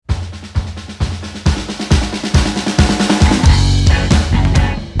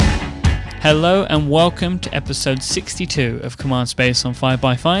Hello and welcome to episode 62 of Command Space on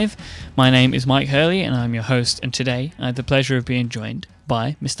 5x5. My name is Mike Hurley and I'm your host, and today I have the pleasure of being joined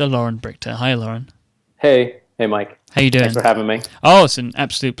by Mr. Loren Brichter. Hi, Loren. Hey Mike. How you doing? Thanks for having me. Oh, it's an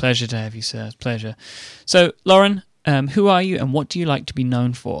absolute pleasure to have you, sir. It's a pleasure. So, Loren, who are you and what do you like to be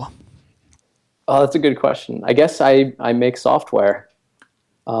known for? Oh, that's a good question. I guess I make software.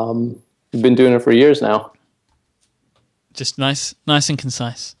 I've been doing it for years now. Just nice and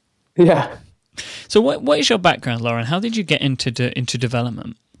concise. Yeah. So what is your background, Loren? How did you get into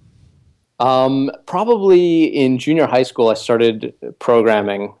development? Probably in junior high school, I started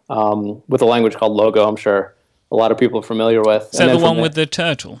programming with a language called Logo. I'm sure a lot of people are familiar with. Is that the one with the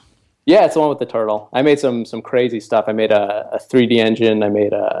turtle? Yeah, it's the one with the turtle. I made some crazy stuff. I made a 3D engine. I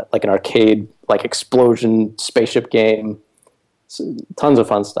made an arcade explosion spaceship game. Tons of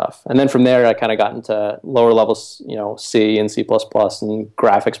fun stuff. And then from there, I kind of got into lower levels, C and C++ and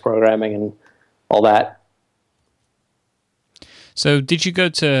graphics programming and all that. So did you go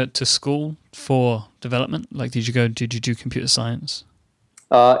to school for development? Did you do computer science?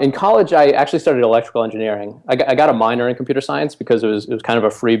 In college, I actually started electrical engineering. I got a minor in computer science because it was kind of a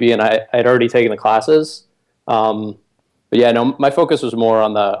freebie, and I'd already taken the classes. But yeah, no, my focus was more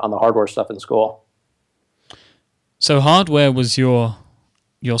on the hardware stuff in school. So hardware was your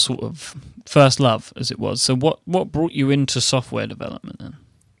sort of first love, as it was. So what brought you into software development then?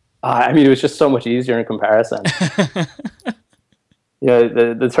 It was just so much easier in comparison.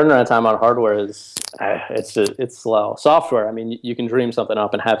 The turnaround time on hardware is it's slow. Software, you can dream something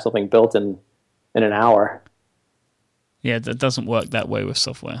up and have something built in an hour. Yeah, that doesn't work that way with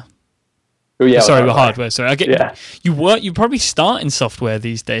software. Oh, yeah, with hardware. Sorry, I get. Yeah. You probably start in software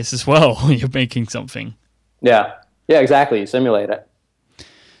these days as well when you're making something. Yeah. Yeah, exactly. You simulate it.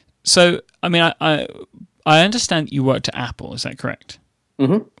 So, I understand you worked at Apple. Is that correct?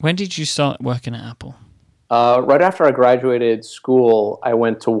 Mm-hmm. When did you start working at Apple? Right after I graduated school, I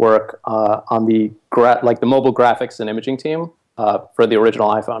went to work on the mobile graphics and imaging team for the original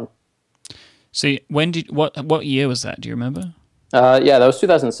iPhone. So, what year was that? Do you remember? Yeah, that was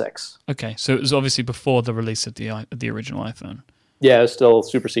 2006. Okay, so it was obviously before the release of the original iPhone. Yeah, it was still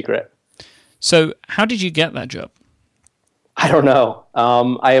super secret. So, how did you get that job? I don't know.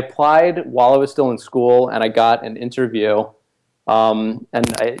 I applied while I was still in school, and I got an interview. And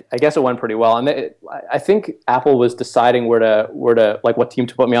I guess it went pretty well. And I think Apple was deciding where to what team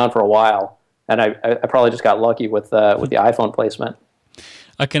to put me on for a while. And I probably just got lucky with the iPhone placement.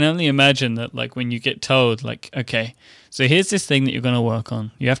 I can only imagine that, when you get told, okay, so here's this thing that you're going to work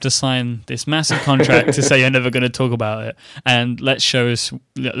on. You have to sign this massive contract to say you're never going to talk about it. And let's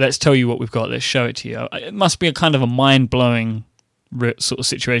tell you what we've got. Let's show it to you. It must be a kind of a mind-blowing sort of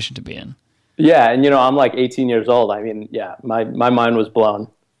situation to be in. Yeah, and I'm 18 years old. My mind was blown.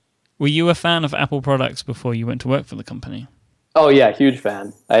 Were you a fan of Apple products before you went to work for the company? Oh yeah, huge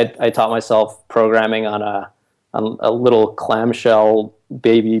fan. I taught myself programming on a little clamshell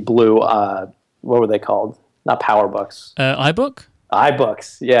baby blue. What were they called? Not PowerBooks. iBook?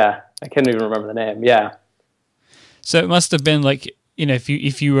 iBooks. Yeah, I can't even remember the name. Yeah. So it must have been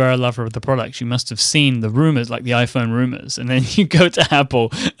if you were a lover of the products, you must have seen the rumors, like the iPhone rumors, and then you go to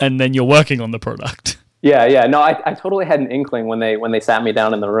Apple, and then you're working on the product. Yeah. No, I totally had an inkling when they sat me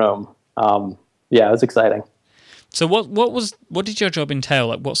down in the room. Yeah, it was exciting. So what did your job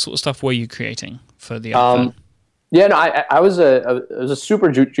entail? What sort of stuff were you creating for the iPhone? Yeah, no, I was a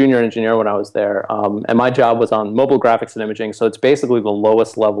super junior engineer when I was there, and my job was on mobile graphics and imaging. So it's basically the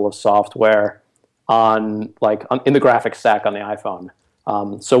lowest level of software in the graphics stack on the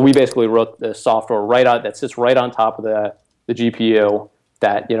iPhone. So we basically wrote the software that sits right on top of the GPU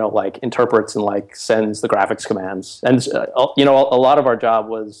that interprets and sends the graphics commands. And a lot of my job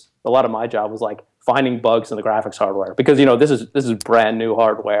was finding bugs in the graphics hardware because this is brand new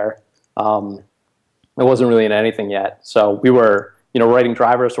hardware. It wasn't really in anything yet. So we were writing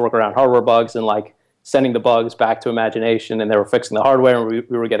drivers to work around hardware bugs and sending the bugs back to Imagination, and they were fixing the hardware, and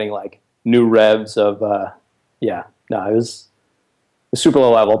we were getting new revs of it was super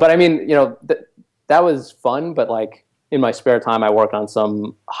low level. But that was fun, but in my spare time I worked on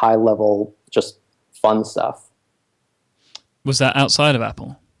some high level just fun stuff. Was that outside of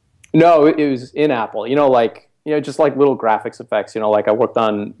Apple? No, it was in Apple. Just little graphics effects. I worked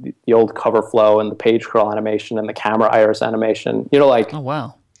on the old cover flow and the page scroll animation and the camera iris animation. Oh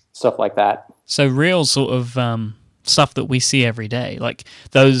wow, stuff like that. So real sort of stuff that we see every day,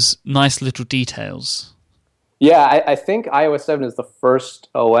 those nice little details. Yeah, I think iOS 7 is the first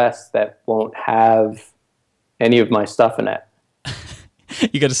OS that won't have any of my stuff in it.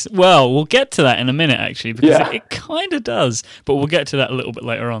 You got to. Well, we'll get to that in a minute, actually, because Yeah. it kind of does. But we'll get to that a little bit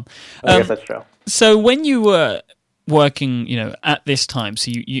later on. I guess that's true. So when you were working, at this time,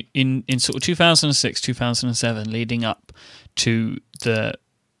 so you in sort of 2006, 2007, leading up to the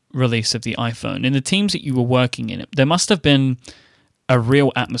release of the iPhone, in the teams that you were working in, there must have been a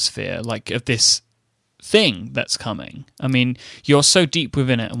real atmosphere like of this thing that's coming. I mean, you're so deep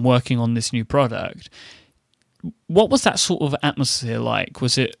within it and working on this new product. What was that sort of atmosphere like?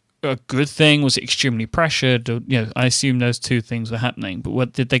 Was it a good thing? Was it extremely pressured? Or, I assume those two things were happening,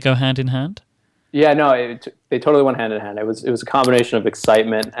 but did they go hand in hand? Yeah, no, they totally went hand in hand. It was a combination of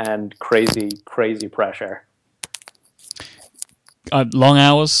excitement and crazy pressure. Long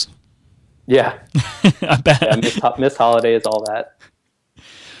hours? Yeah. I bet. Yeah, missed holidays, all that.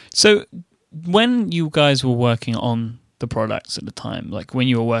 So when you guys were working on the products at the time, like when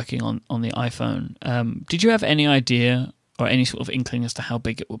you were working on the iPhone, did you have any idea or any sort of inkling as to how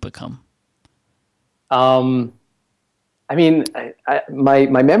big it would become? I mean, my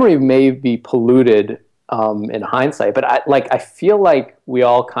memory may be polluted in hindsight, but I feel like we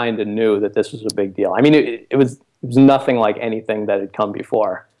all kind of knew that this was a big deal. I mean, it was nothing like anything that had come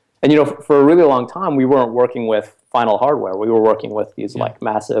before. And for a really long time, we weren't working with final hardware. We were working with these like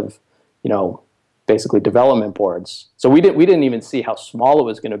massive, basically development boards. So we didn't even see how small it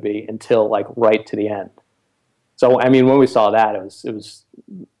was going to be until like right to the end. So I mean, when we saw that, that was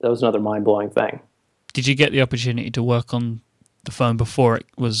another mind blowing thing. Did you get the opportunity to work on the phone before it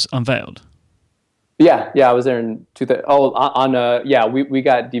was unveiled? Yeah, I was there in we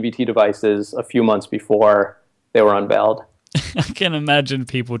got DVT devices a few months before they were unveiled. I can imagine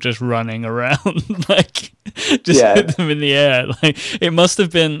people just running around, like just with them in the air. Like it must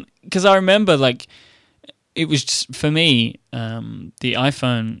have been, because I remember, like it was just, for me, the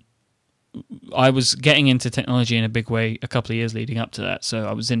iPhone. I was getting into technology in a big way a couple of years leading up to that. So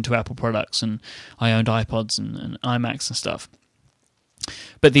I was into Apple products and I owned iPods and iMacs and stuff.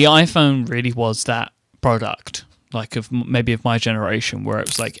 But the iPhone really was that product, like of my generation, where it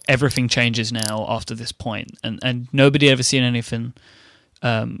was like everything changes now after this point, and nobody ever seen anything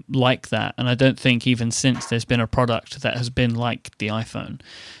like that. And I don't think even since there's been a product that has been like the iPhone.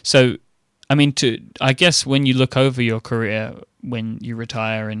 So, I mean, I guess when you look over your career, when you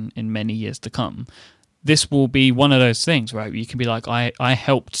retire in many years to come, this will be one of those things, right? You can be like, I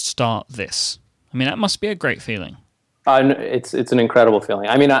helped start this. I mean, that must be a great feeling. It's an incredible feeling.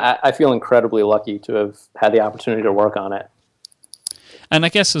 I mean, I feel incredibly lucky to have had the opportunity to work on it. And I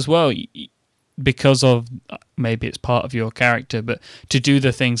guess as well, because of maybe it's part of your character, but to do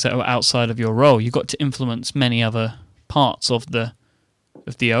the things that are outside of your role, you got to influence many other parts of the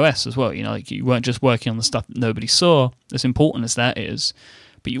OS as well. Like you weren't just working on the stuff that nobody saw, as important as that is,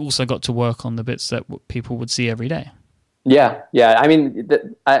 but you also got to work on the bits that people would see every day. Yeah. I mean,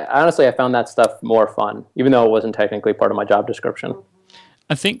 honestly, I found that stuff more fun, even though it wasn't technically part of my job description.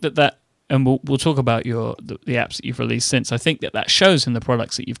 I think that, and we'll talk about the apps that you've released since. I think that shows in the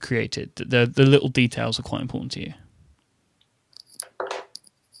products that you've created. That the little details are quite important to you.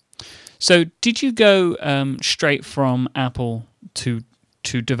 So, did you go straight from Apple to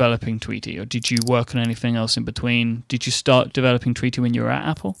developing Tweety, or did you work on anything else in between? Did you start developing Tweety when you were at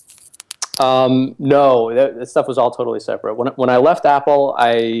Apple? No, that stuff was all totally separate. When I left Apple,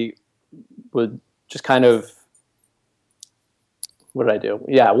 I would just kind of, what did I do?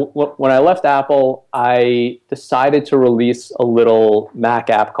 Yeah, when I left Apple, I decided to release a little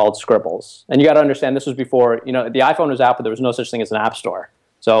Mac app called Scribbles. And you got to understand, this was before, the iPhone was out, but there was no such thing as an app store.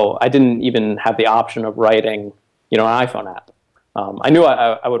 So I didn't even have the option of writing, an iPhone app. I knew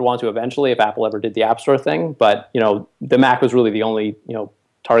I would want to eventually if Apple ever did the App Store thing, but the Mac was really the only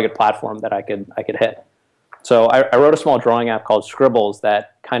target platform that I could hit. So I wrote a small drawing app called Scribbles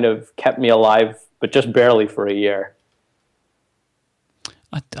that kind of kept me alive, but just barely for a year.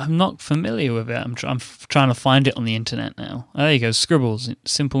 I'm not familiar with it. I'm trying to find it on the internet now. Oh, there you go, Scribbles,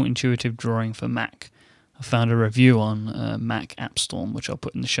 simple intuitive drawing for Mac. I found a review on Mac App Storm, which I'll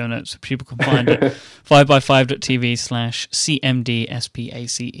put in the show notes so people can find it.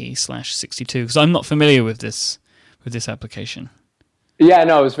 5by5.tv/CMDSPACE/62, because I'm not familiar with this application. Yeah,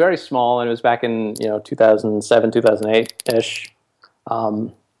 no, it was very small, and it was back in 2007, 2008-ish.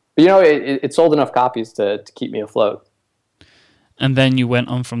 But it sold enough copies to keep me afloat. And then you went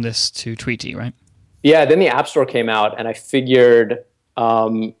on from this to Tweety, right? Yeah, then the App Store came out, and I figured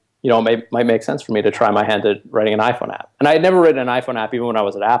it might make sense for me to try my hand at writing an iPhone app. And I had never written an iPhone app even when I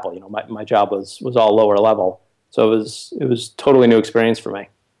was at Apple. My job was all lower level. So it was totally new experience for me.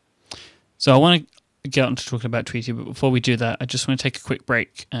 So I want to get on to talking about Tweety, but before we do that, I just want to take a quick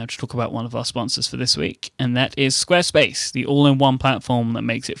break to talk about one of our sponsors for this week, and that is Squarespace, the all-in-one platform that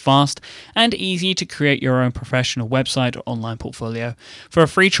makes it fast and easy to create your own professional website or online portfolio. For a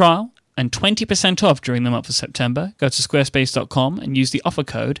free trial and 20% off during the month of September, go to squarespace.com and use the offer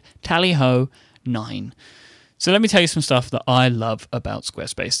code TALLYHO9. So let me tell you some stuff that I love about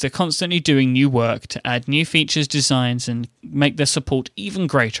Squarespace. They're constantly doing new work to add new features, designs, and make their support even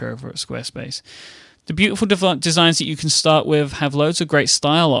greater over at Squarespace. The beautiful designs that you can start with have loads of great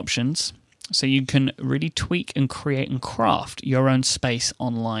style options, so you can really tweak and create and craft your own space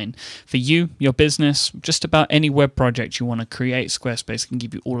online. For you, your business, just about any web project you want to create, Squarespace can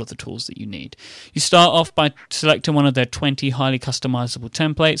give you all of the tools that you need. You start off by selecting one of their 20 highly customizable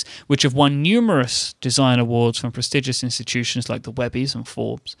templates, which have won numerous design awards from prestigious institutions like the Webbies and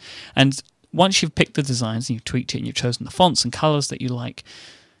Forbes. And once you've picked the designs and you've tweaked it and you've chosen the fonts and colors that you like,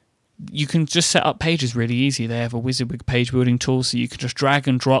 you can just set up pages really easy. They have a WYSIWYG page building tool, so you can just drag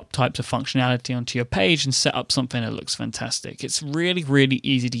and drop types of functionality onto your page and set up something that looks fantastic. It's really, really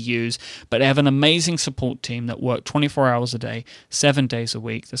easy to use, but they have an amazing support team that work 24 hours a day, 7 days a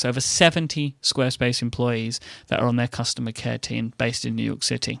week. There's over 70 Squarespace employees that are on their customer care team based in New York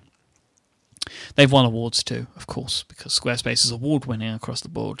City. They've won awards too, of course, because Squarespace is award-winning across the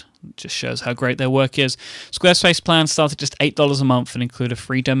board. It just shows how great their work is. Squarespace plans start at just $8 a month and include a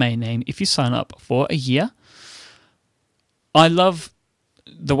free domain name if you sign up for a year. I love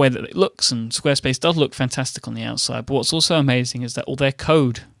the way that it looks, and Squarespace does look fantastic on the outside, but what's also amazing is that all their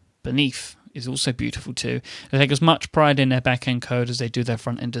code beneath is also beautiful too. They take as much pride in their back-end code as they do their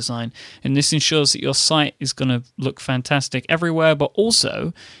front-end design, and this ensures that your site is going to look fantastic everywhere, but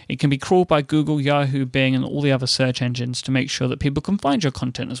also it can be crawled by Google, Yahoo, Bing, and all the other search engines to make sure that people can find your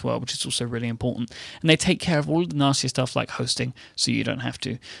content as well, which is also really important. And they take care of all the nasty stuff like hosting, so you don't have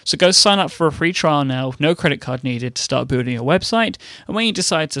to. So go sign up for a free trial now, no credit card needed, to start building your website, and when you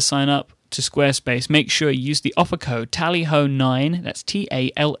decide to sign up to Squarespace, make sure you use the offer code TALLYHO9, that's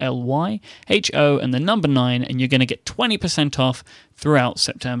TALLYHO and the number 9, and you're going to get 20% off throughout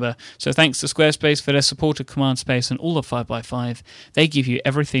September. So thanks to Squarespace for their support of CommandSpace and all of 5x5. They give you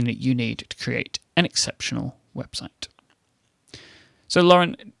everything that you need to create an exceptional website. So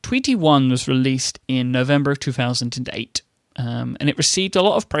Lauren, Tweety 1 was released in November of 2008, and it received a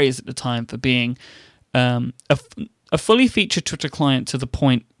lot of praise at the time for being a fully featured Twitter client to the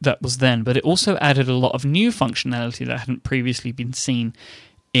point that was then, but it also added a lot of new functionality that hadn't previously been seen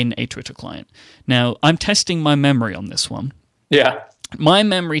in a Twitter client. Now, I'm testing my memory on this one. Yeah. My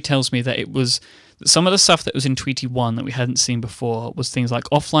memory tells me that it was some of the stuff that was in Tweety 1 that we hadn't seen before was things like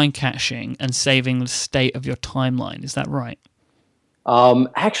offline caching and saving the state of your timeline. Is that right?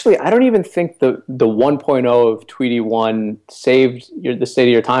 Actually, I don't even think the 1.0 of Tweety 1 saved the state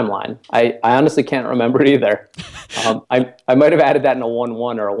of your timeline. I honestly can't remember it either. I might have added that in a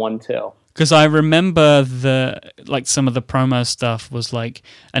 1.1 or a 1.2. Because I remember some of the promo stuff was like,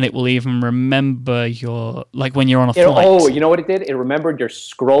 and it will even remember your, like when you're on a flight. Oh, you know what it did? It remembered your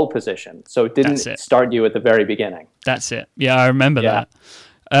scroll position, so it didn't start you at the very beginning. That's it. Yeah, I remember that.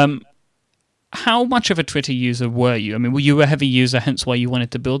 How much of a Twitter user were you? I mean, were you a heavy user, hence why you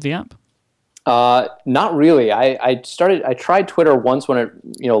wanted to build the app? Not really. I tried Twitter once when it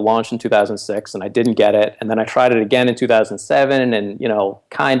launched in 2006, and I didn't get it. And then I tried it again in 2007, and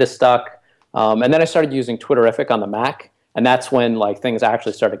kind of stuck. And then I started using Twitterrific on the Mac, and that's when things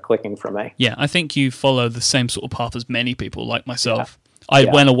actually started clicking for me. Yeah, I think you follow the same sort of path as many people, like myself. Yeah. I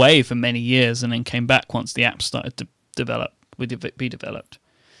went away for many years and then came back once the app started to be developed.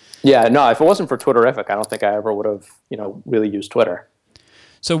 Yeah, no, if it wasn't for Twitterrific, I don't think I ever would have, really used Twitter.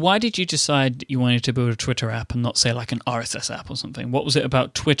 So why did you decide you wanted to build a Twitter app and not, say, like an RSS app or something? What was it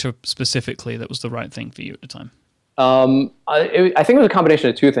about Twitter specifically that was the right thing for you at the time? I think it was a combination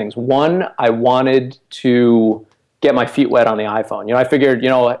of two things. One, I wanted to get my feet wet on the iPhone. I figured,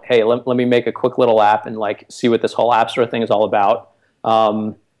 hey, let me make a quick little app and see what this whole App Store thing is all about.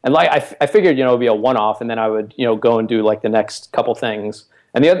 And I figured, it would be a one-off, and then I would, go and do the next couple things.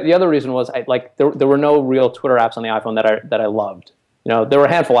 And the other reason was there were no real Twitter apps on the iPhone that I loved. There were a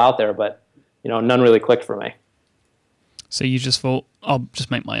handful out there, but none really clicked for me. So you just thought, I'll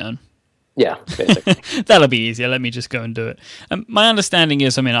just make my own. Yeah, basically. That'll be easier. Let me just go and do it. My understanding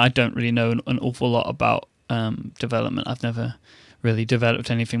is, I don't really know an awful lot about development. I've never really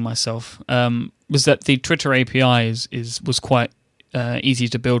developed anything myself. Was that the Twitter API was quite easy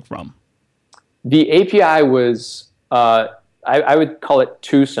to build from? The API was, I would call it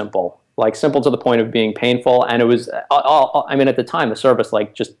too simple. Simple to the point of being painful, and it was. At the time, the service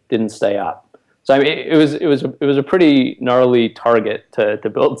just didn't stay up. So it was a pretty gnarly target to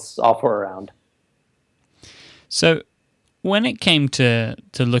build software around. So when it came to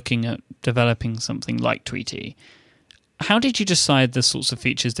looking at developing something like Tweety, how did you decide the sorts of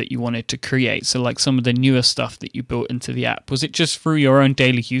features that you wanted to create? So like some of the newer stuff that you built into the app, was it just through your own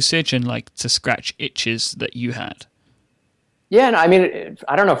daily usage and like to scratch itches that you had? Yeah, and I mean,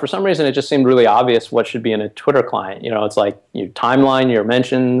 I don't know. For some reason, it just seemed really obvious what should be in a Twitter client. It's like your timeline, your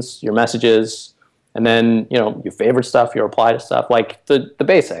mentions, your messages, and then your favorite stuff, your reply to stuff, like the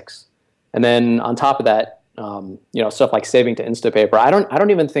basics. And then on top of that, stuff like saving to Instapaper. I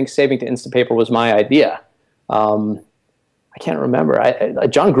don't even think saving to Instapaper was my idea. I can't remember.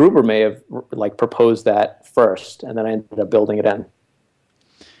 John Gruber may have like proposed that first, and then I ended up building it in.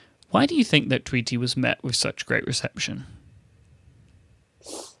 Why do you think that Tweety was met with such great reception?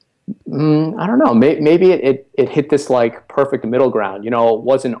 I don't know. Maybe it hit this like perfect middle ground. It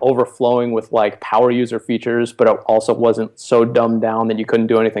wasn't overflowing with like power user features, but it also wasn't so dumbed down that you couldn't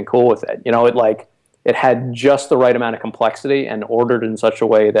do anything cool with it. It had just the right amount of complexity and ordered in such a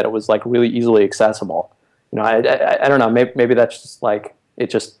way that it was like really easily accessible. I don't know. Maybe that's just like it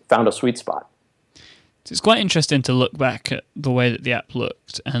just found a sweet spot. It's quite interesting to look back at the way that the app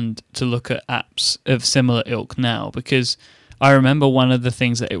looked and to look at apps of similar ilk now, because I remember one of the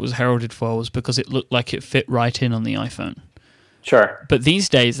things that it was heralded for was because it looked like it fit right in on the iPhone. Sure. But these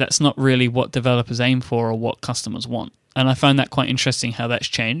days, that's not really what developers aim for or what customers want. And I find that quite interesting how that's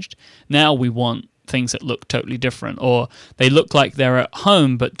changed. Now we want things that look totally different, or they look like they're at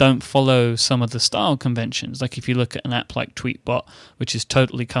home but don't follow some of the style conventions. Like if you look at an app like Tweetbot, which is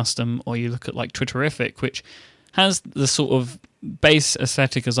totally custom, or you look at like Twitterrific, which has the sort of base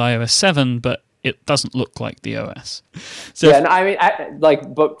aesthetic as iOS 7, but it doesn't look like the OS. So yeah, and I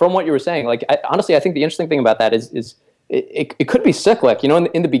mean, but from what you were saying, honestly, I think the interesting thing about that is it could be cyclic.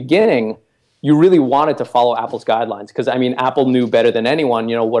 In the beginning, you really wanted to follow Apple's guidelines because I mean, Apple knew better than anyone,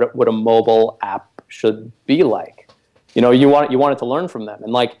 what a mobile app should be like. You wanted to learn from them,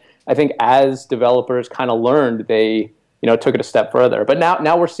 and like I think as developers kind of learned, they took it a step further. But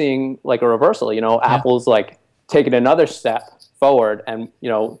now we're seeing like a reversal. Apple's like taking another step forward, and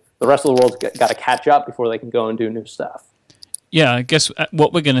the rest of the world's got to catch up before they can go and do new stuff. Yeah, I guess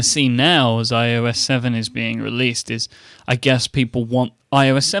what we're going to see now as iOS 7 is being released is, I guess people want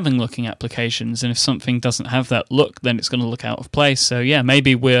iOS 7 looking applications, and if something doesn't have that look, then it's going to look out of place. So yeah,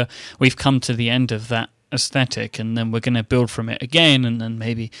 maybe we've come to the end of that aesthetic, and then we're going to build from it again, and then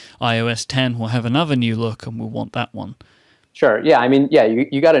maybe iOS 10 will have another new look, and we'll want that one. Sure. Yeah. I mean, yeah,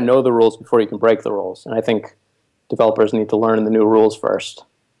 you got to know the rules before you can break the rules, and I think developers need to learn the new rules first.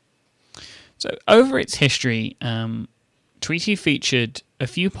 So over its history, Tweety featured a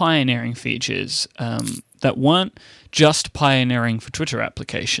few pioneering features that weren't just pioneering for Twitter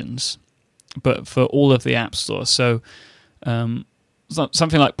applications, but for all of the App Store. So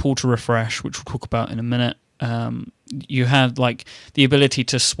something like pull to refresh, which we'll talk about in a minute. You had like the ability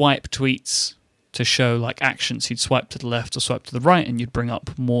to swipe tweets to show like actions. You'd swipe to the left or swipe to the right, and you'd bring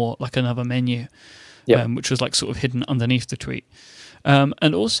up more like another menu, which was like sort of hidden underneath the tweet.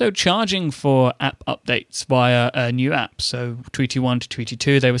 And also charging for app updates via a new app. So Tweety 1 to Tweety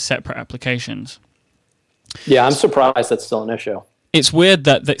 2, they were separate applications. Yeah, I'm surprised that's still an issue. It's weird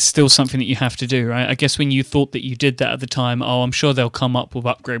that that's still something that you have to do, right? I guess when you thought that you did that at the time, I'm sure they'll come up with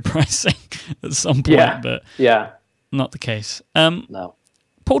upgrade pricing at some point, but not the case. No.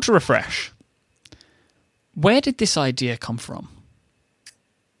 Pull to refresh. Where did this idea come from?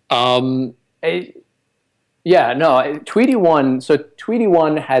 Tweety 1. So Tweety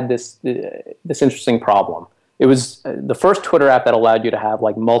 1 had this interesting problem. It was the first Twitter app that allowed you to have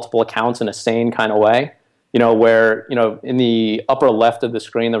like multiple accounts in a sane kind of way. Where in the upper left of the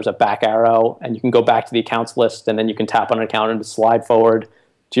screen there was a back arrow, and you can go back to the accounts list, and then you can tap on an account and slide forward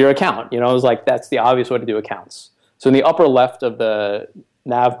to your account. It was like that's the obvious way to do accounts. So in the upper left of the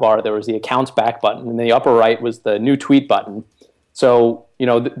nav bar there was the accounts back button, and in the upper right was the new tweet button. So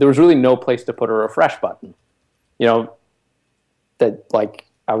there was really no place to put a refresh button. That like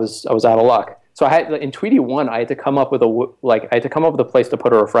I was out of luck. So I had in Tweety 1, I had to come up with a place to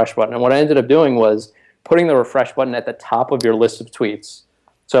put a refresh button. And what I ended up doing was putting the refresh button at the top of your list of tweets.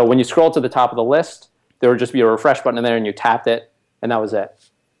 So when you scroll to the top of the list, there would just be a refresh button in there, and you tapped it, and that was it.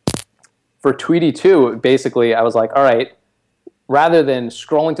 For Tweety 2, basically, I was like, all right, rather than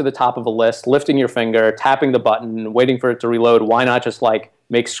scrolling to the top of a list, lifting your finger, tapping the button, waiting for it to reload, why not just like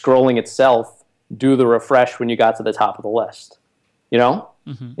make scrolling itself do the refresh when you got to the top of the list?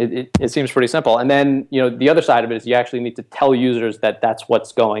 Mm-hmm. It seems pretty simple. And then, the other side of it is you actually need to tell users that that's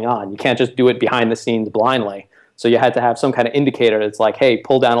what's going on. You can't just do it behind the scenes blindly. So you had to have some kind of indicator that's like, hey,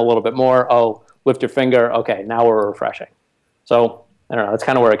 pull down a little bit more. Oh, lift your finger. Okay, now we're refreshing. So, I don't know. That's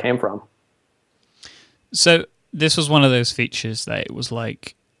kind of where it came from. So this was one of those features that it was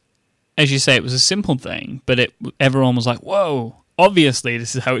like, as you say, it was a simple thing, but everyone was like, whoa, obviously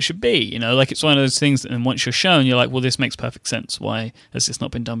this is how it should be. You know, like it's one of those things that, and once you're shown, you're like, well, this makes perfect sense. Why has this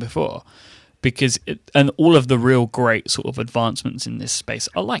not been done before? Because and all of the real great sort of advancements in this space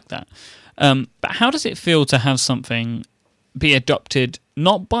are like that. But how does it feel to have something be adopted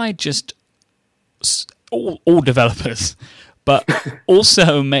not by just all developers, but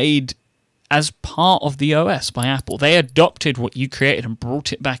also made as part of the OS by Apple? They adopted what you created and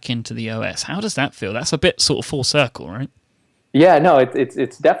brought it back into the OS. How does that feel? That's a bit sort of full circle, right? Yeah, no,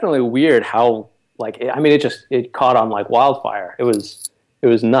 it's definitely weird how, like, it caught on like wildfire. It was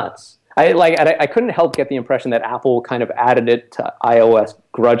nuts. I couldn't help get the impression that Apple kind of added it to iOS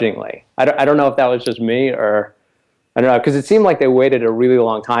grudgingly. I don't know if that was just me, or I don't know, because it seemed like they waited a really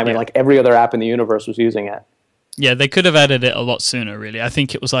long time, and like every other app in the universe was using it. Yeah, they could have added it a lot sooner, really. I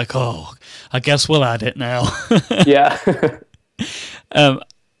think it was like, oh, I guess we'll add it now. Yeah.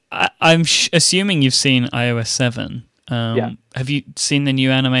 I'm assuming you've seen iOS 7. Yeah. Have you seen the new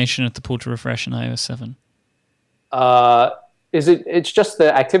animation of the pull to refresh in iOS 7? It's just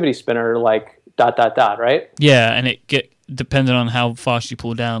the activity spinner, like ... right? Yeah, and depending on how fast you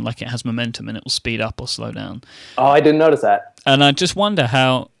pull down, like it has momentum and it will speed up or slow down. Oh, I didn't notice that. And I just wonder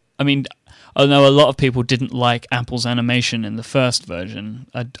how, I mean, I know a lot of people didn't like Apple's animation in the first version.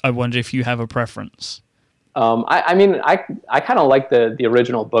 I wonder if you have a preference. I kind of like the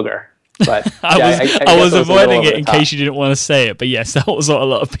original booger, but I was avoiding it in case you didn't want to say it. But yes, that was what a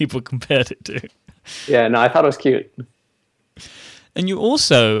lot of people compared it to. Yeah, no, I thought it was cute. And you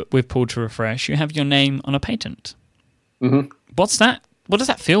also, with pull to refresh, you have your name on a patent. Mm-hmm. What's that? What does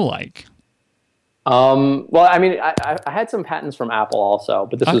that feel like? Well, I mean, I had some patents from Apple also,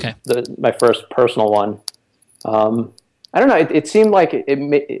 but this was my first personal one. I don't know. It seemed like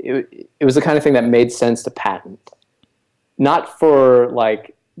it was the kind of thing that made sense to patent, not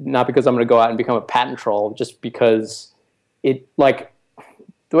because I'm going to go out and become a patent troll, just because it, like,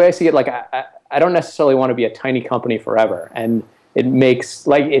 the way I see it, like I don't necessarily want to be a tiny company forever, and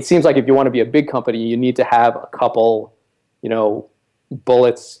it seems like if you want to be a big company, you need to have a couple,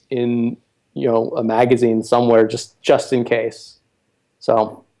 bullets in, a magazine somewhere just in case.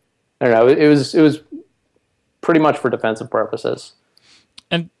 So I don't know. It was pretty much for defensive purposes.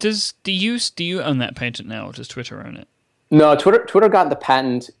 And do you own that patent now, or does Twitter own it? No, Twitter got the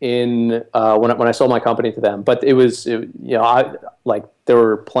patent in when I sold my company to them, but there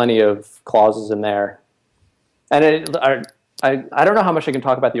were plenty of clauses in there, and I don't know how much I can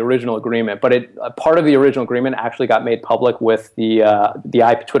talk about the original agreement, but part of the original agreement actually got made public with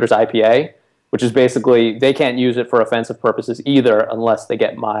Twitter's IPA, which is basically they can't use it for offensive purposes either unless they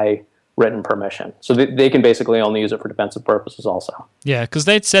get my written permission. So they can basically only use it for defensive purposes also. Yeah, because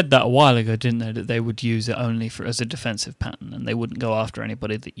they'd said that a while ago, didn't they, that they would use it only as a defensive patent and they wouldn't go after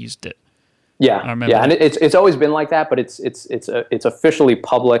anybody that used it. Yeah, I remember and it's always been like that, but it's officially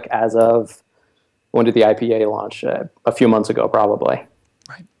public as of, when did the IPA launch? A few months ago, probably.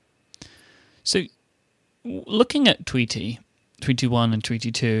 Right. So, looking at Tweety 1 and Tweety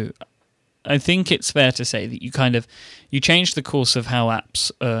 2, I think it's fair to say that you changed the course of how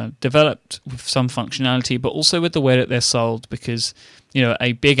apps are developed with some functionality, but also with the way that they're sold, because,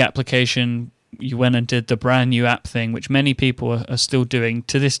 a big application, you went and did the brand new app thing, which many people are still doing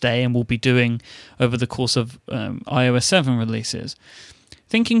to this day and will be doing over the course of iOS 7 releases.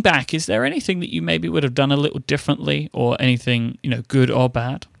 Thinking back, is there anything that you maybe would have done a little differently, or anything, good or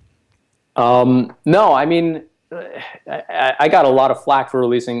bad? No, I mean, I got a lot of flack for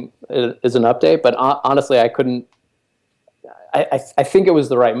releasing it as an update, but honestly, I couldn't. I think it was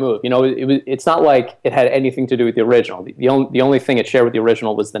the right move. It's not like it had anything to do with the original. The only thing it shared with the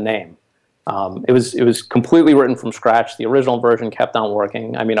original was the name. It was completely written from scratch. The original version kept on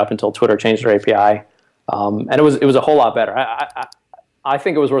working. I mean, up until Twitter changed their API, and it was a whole lot better. I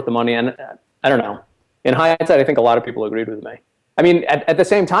think it was worth the money, and I don't know. In hindsight, I think a lot of people agreed with me. I mean, at the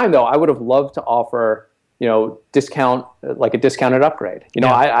same time, though, I would have loved to offer, a discounted upgrade.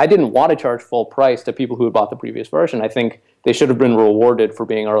 I didn't want to charge full price to people who had bought the previous version. I think they should have been rewarded for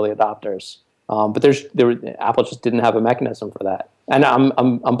being early adopters. But Apple just didn't have a mechanism for that, and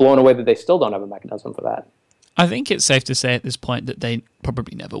I'm blown away that they still don't have a mechanism for that. I think it's safe to say at this point that they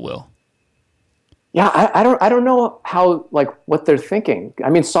probably never will. Yeah, I don't know how, what they're thinking. I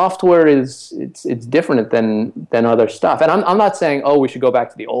mean, software it's different than other stuff. And I'm not saying, we should go back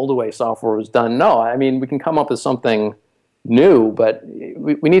to the old way software was done. No, I mean, we can come up with something new, but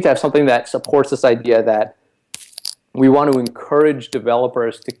we need to have something that supports this idea that we want to encourage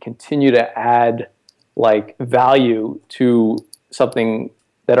developers to continue to add value to something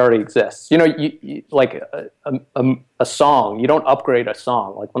that already exists. You know, you like a song. You don't upgrade a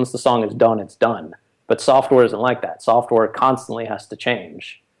song. Like once the song is done, it's done. But software isn't like that. Software constantly has to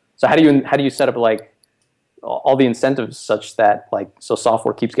change. So how do you set up like all the incentives such that like so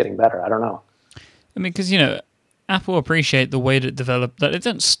software keeps getting better? I don't know. I mean, because Apple appreciate the way that it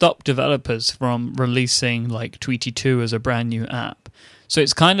doesn't stop developers from releasing like Tweety 2 as a brand new app. So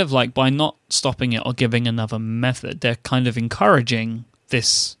it's kind of like by not stopping it or giving another method, they're kind of encouraging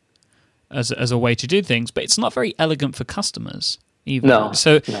this as a way to do things, but it's not very elegant for customers either. No.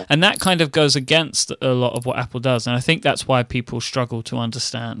 And that kind of goes against a lot of what Apple does, and I think that's why people struggle to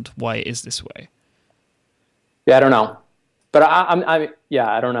understand why it is this way. Yeah, I don't know, but I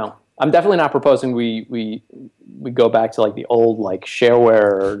don't know. I'm definitely not proposing we go back to like the old like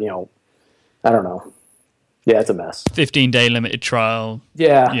shareware or, I don't know. Yeah, it's a mess. 15-day limited trial.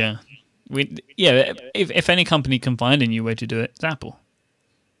 Yeah. If any company can find a new way to do it, it's Apple.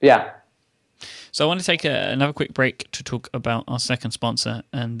 Yeah. So I want to take another quick break to talk about our second sponsor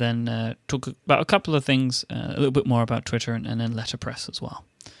and then talk about a couple of things, a little bit more about Twitter and then Letterpress as well.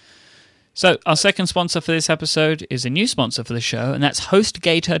 So our second sponsor for this episode is a new sponsor for the show, and that's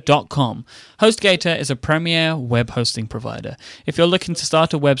HostGator.com. HostGator is a premier web hosting provider. If you're looking to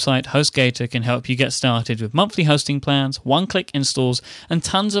start a website, HostGator can help you get started with monthly hosting plans, one-click installs, and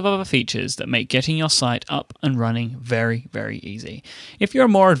tons of other features that make getting your site up and running very, very easy. If you're a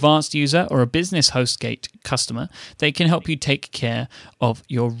more advanced user or a business HostGate customer, they can help you take care of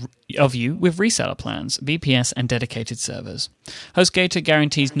you with reseller plans, VPS, and dedicated servers. HostGator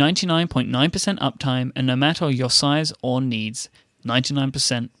guarantees 99.9% uptime, and no matter your size or needs,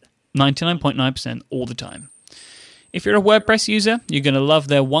 99.9% all the time. If you're a WordPress user, you're going to love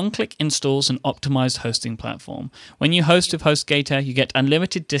their one-click installs and optimized hosting platform. When you host with HostGator, you get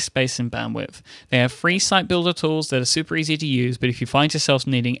unlimited disk space and bandwidth. They have free site builder tools that are super easy to use, but if you find yourself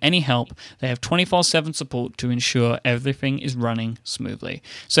needing any help, they have 24/7 support to ensure everything is running smoothly.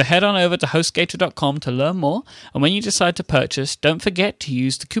 So head on over to HostGator.com to learn more, and when you decide to purchase, don't forget to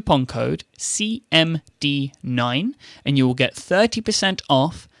use the coupon code CMD9, and you will get 30%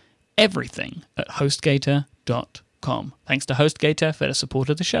 off everything at HostGator.com. Thanks to HostGator for the support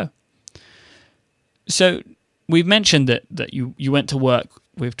of the show. So we've mentioned that you went to work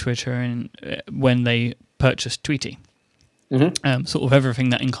with Twitter and when they purchased Tweety. Mm-hmm. Sort of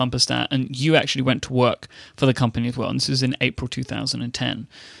everything that encompassed that, and you actually went to work for the company as well, and this was in April 2010.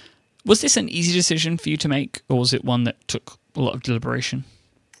 Was this an easy decision for you to make, or was it one that took a lot of deliberation?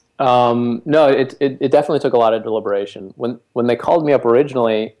 No, it definitely took a lot of deliberation. When they called me up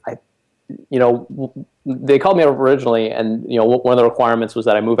originally, they called me up originally, and one of the requirements was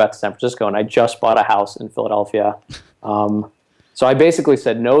that I move out to San Francisco, and I just bought a house in Philadelphia. So I basically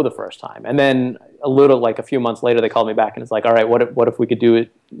said no the first time, and then a few months later, they called me back, and it's like, all right, what if we could do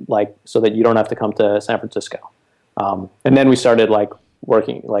it like so that you don't have to come to San Francisco? And then we started like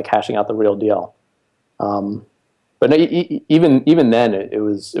working, like hashing out the real deal. But no, even then, it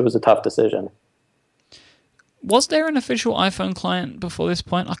was a tough decision. Was there an official iPhone client before this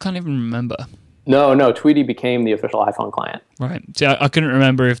point? I can't even remember. No, Tweety became the official iPhone client. Right. See, I couldn't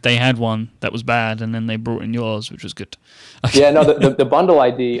remember if they had one that was bad, and then they brought in yours, which was good. Yeah, no, the bundle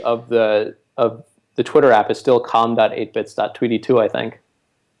ID of the Twitter app is still com.8bits.tweety2, I think.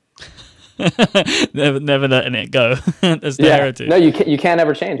 never letting it go. That's the heritage. No, you can't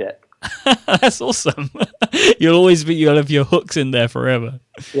ever change it. That's awesome. You'll have your hooks in there forever.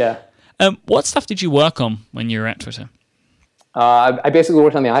 Yeah. What stuff did you work on when you were at Twitter? I basically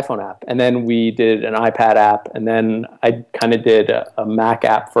worked on the iPhone app, and then we did an iPad app, and then I kind of did a Mac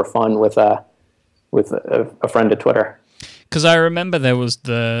app for fun with a friend at Twitter. Because I remember there was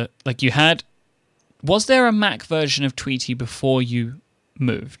was there a Mac version of Tweety before you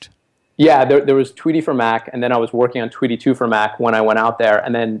moved? Yeah, there was Tweety for Mac, and then I was working on Tweety 2 for Mac when I went out there,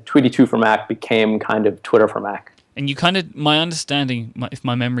 and then Tweety 2 for Mac became kind of Twitter for Mac. And you kind of, my understanding, if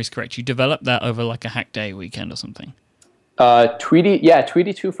my memory's correct, you developed that over like a Hack Day weekend or something. Tweety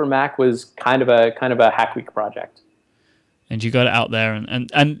 2 for Mac was kind of a Hack Week project. And you got it out there,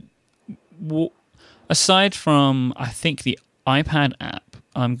 and aside from, I think, the iPad app,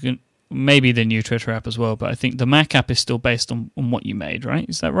 maybe the new Twitter app as well, but I think the Mac app is still based on what you made, right?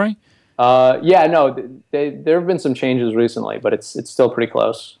 Is that right? There have been some changes recently, but it's still pretty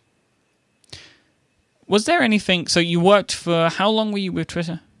close. Was there anything, so you worked for, how long were you with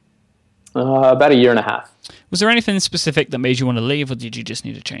Twitter? About a year and a half. Was there anything specific that made you want to leave, or did you just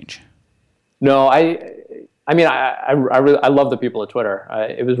need a change? No, I love the people at Twitter.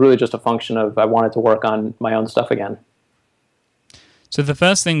 It was really just a function of I wanted to work on my own stuff again. So the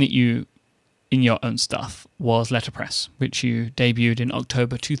first thing that in your own stuff, was Letterpress, which you debuted in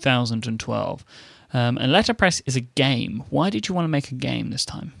October 2012. And Letterpress is a game. Why did you want to make a game this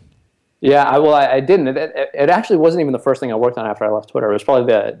time? Yeah, I didn't. It actually wasn't even the first thing I worked on after I left Twitter. It was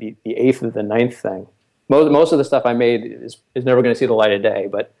probably the eighth or the ninth thing. Most of the stuff I made is never going to see the light of day.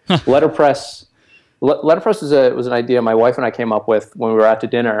 But Letterpress was an idea my wife and I came up with when we were out to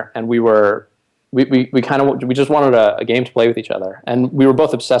dinner, and we just wanted a game to play with each other, and we were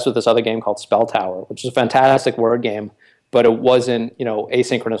both obsessed with this other game called Spell Tower, which is a fantastic word game, but it wasn't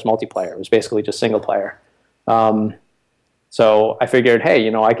asynchronous multiplayer. It was basically just single player. So I figured,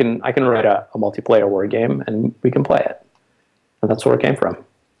 hey, I can write a multiplayer word game and we can play it, and that's where it came from.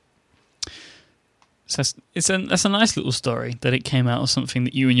 So that's a nice little story that it came out of something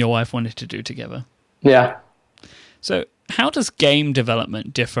that you and your wife wanted to do together. Yeah. So how does game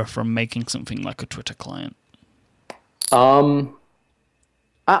development differ from making something like a Twitter client?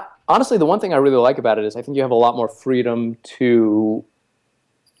 Honestly, the one thing I really like about it is I think you have a lot more freedom to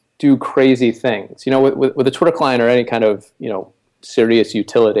do crazy things. With a Twitter client or any kind of, serious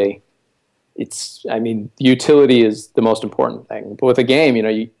utility, the utility is the most important thing. But with a game,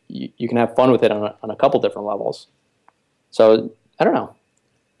 you can have fun with it on a couple different levels. So, I don't know.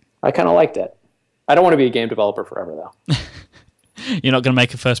 I kind of liked it. I don't want to be a game developer forever, though. You're not going to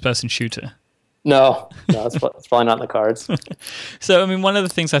make a first-person shooter? No, it's probably not in the cards. So, one of the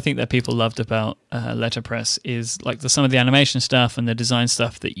things I think that people loved about Letterpress is like some of the animation stuff and the design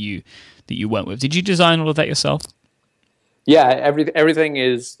stuff that you went with. Did you design all of that yourself? Yeah, everything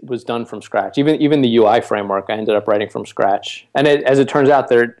was done from scratch. Even the UI framework, I ended up writing from scratch. And as it turns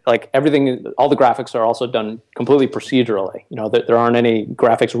out, everything, all the graphics are also done completely procedurally. There aren't any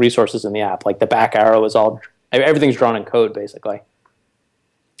graphics resources in the app. Like the back arrow is everything's drawn in code, basically.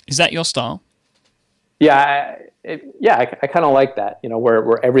 Is that your style? Yeah, I kind of like that.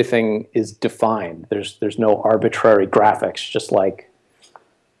 Where everything is defined. There's no arbitrary graphics, just like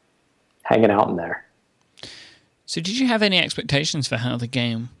hanging out in there. So did you have any expectations for how the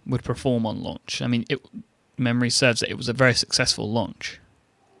game would perform on launch? Memory serves that it was a very successful launch.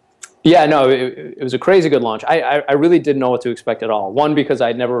 Yeah, no, it was a crazy good launch. I really didn't know what to expect at all. One, because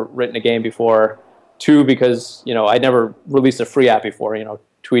I'd never written a game before. Two, because I'd never released a free app before.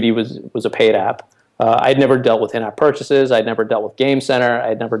 Tweety was a paid app. I'd never dealt with in-app purchases. I'd never dealt with Game Center.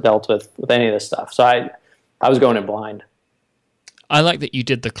 I'd never dealt with any of this stuff. So I was going in blind. I like that you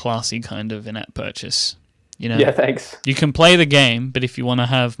did the classy kind of in-app purchase. Yeah, thanks. You can play the game, but if you want to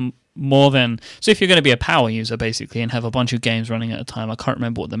have more than... So if you're going to be a power user, basically, and have a bunch of games running at a time, I can't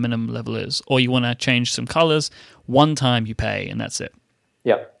remember what the minimum level is, or you want to change some colors, one time you pay, and that's it.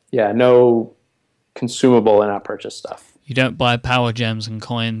 Yep. Yeah, no consumable in-app purchase stuff. You don't buy power gems and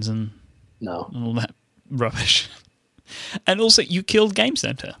coins and all that rubbish. And also, you killed Game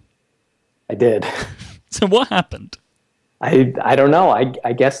Center. I did. So what happened? I don't know.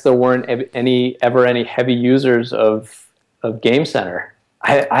 I guess there weren't any heavy users of Game Center.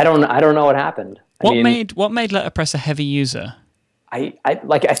 I don't know what happened. What made Letterpress a heavy user? I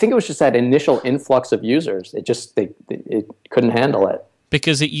think it was just that initial influx of users. It couldn't handle it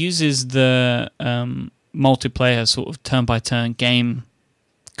because it uses the multiplayer sort of turn by turn game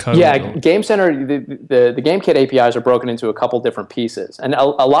code. Yeah, Game Center, the GameKit APIs are broken into a couple different pieces, and a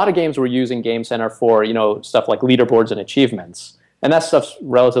lot of games were using Game Center for stuff like leaderboards and achievements, and that stuff's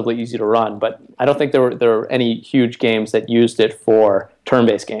relatively easy to run. But I don't think there were any huge games that used it for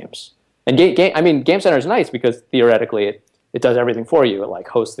turn-based games. And Game Center is nice because theoretically it does everything for you. It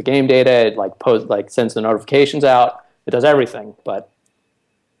hosts the game data, it sends the notifications out, it does everything. But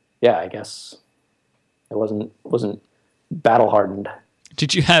yeah, I guess it wasn't battle hardened.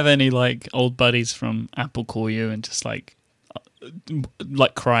 Did you have any old buddies from Apple call you and just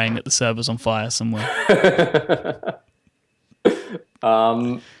crying that the server's on fire somewhere?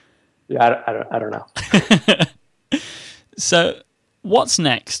 Yeah, I don't know. So what's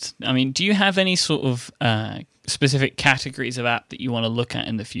next? Do you have any sort of specific categories of app that you want to look at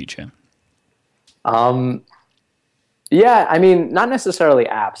in the future? Yeah, not necessarily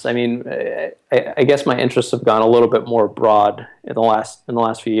apps. I guess my interests have gone a little bit more broad in the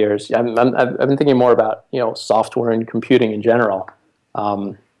last few years. I've been thinking more about software and computing in general.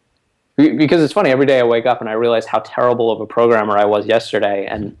 Because it's funny, every day I wake up and I realize how terrible of a programmer I was yesterday,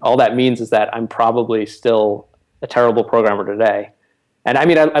 and all that means is that I'm probably still a terrible programmer today. And I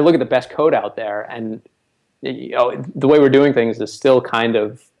look at the best code out there, and the way we're doing things is still kind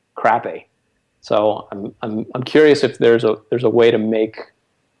of crappy. So I'm curious if there's a way to make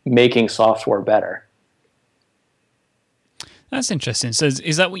making software better. That's interesting. So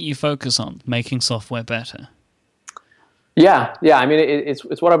is that what you focus on, making software better? Yeah, yeah. I mean,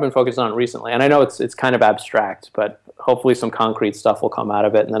 it's what I've been focused on recently, and I know it's kind of abstract, but hopefully some concrete stuff will come out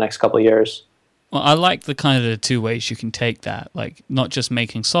of it in the next couple of years. Well, I like the kind of the two ways you can take that, like not just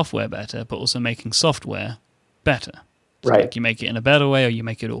making software better, but also making software better. So Right. like you make it in a better way, or you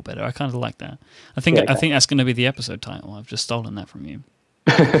make it all better. I kind of like that. I think that's going to be the episode title. I've just stolen that from you.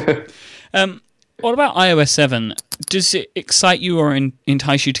 What about iOS 7? Does it excite you or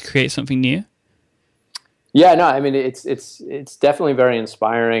entice you to create something new? Yeah, no, I mean it's definitely very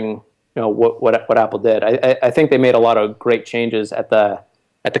inspiring. You know what Apple did. I think they made a lot of great changes at the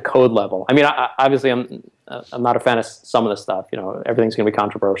code level. I mean, obviously I'm not a fan of some of the stuff. You know, everything's going to be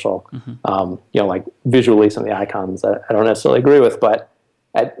controversial. Mm-hmm. You know, like visually some of the icons that I don't necessarily agree with, but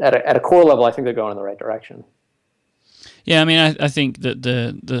at a core level, I think they're going in the right direction. Yeah, I mean, I think that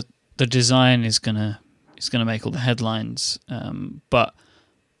the design is gonna make all the headlines,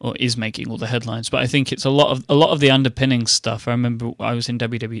 or is making all the headlines. But I think it's a lot of the underpinning stuff. I remember I was at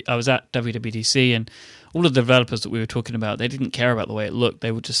WWDC, and all of the developers that we were talking about, they didn't care about the way it looked.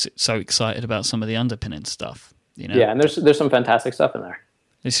 They were just so excited about some of the underpinning stuff. You know? Yeah, and there's some fantastic stuff in there.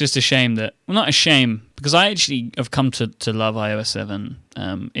 It's just a shame that, well, not a shame, because I actually have come to love iOS 7.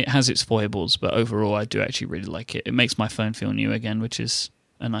 It has its foibles, but overall I do actually really like it. It makes my phone feel new again, which is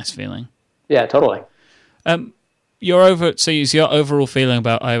a nice feeling. Yeah, totally. Your overall feeling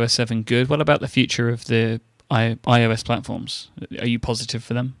about iOS 7 good? What about the future of the iOS platforms? Are you positive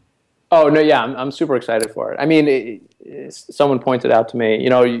for them? Oh no, yeah, I'm super excited for it. I mean, someone pointed out to me, you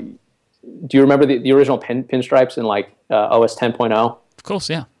know, do you remember the original pinstripes in like OS 10.0? Of course,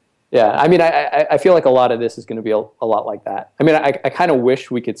 yeah. Yeah, I mean, I feel like a lot of this is going to be a lot like that. I mean, I kind of wish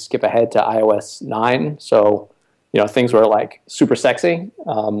we could skip ahead to iOS 9, so you know things were like super sexy,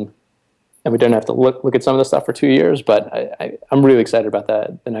 and we didn't have to look at some of the stuff for 2 years. But I'm really excited about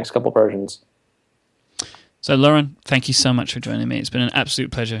the next couple versions. So, Lauren, thank you so much for joining me. It's been an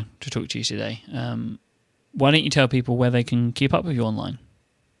absolute pleasure to talk to you today. Why don't you tell people where they can keep up with you online?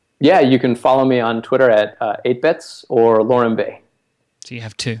 Yeah, you can follow me on Twitter at 8bits or Lauren B. So you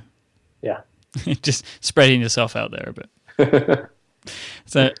have two. Yeah. Just spreading yourself out there a bit.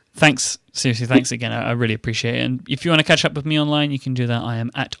 So thanks, seriously, thanks again. I really appreciate it. And if you want to catch up with me online, you can do that. I am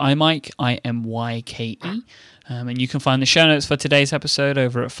at imyke, IMYKE. And you can find the show notes for today's episode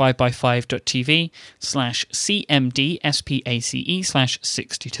over at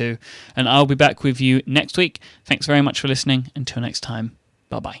 5by5.tv/CMDSPACE/62. And I'll be back with you next week. Thanks very much for listening. Until next time,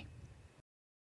 bye-bye.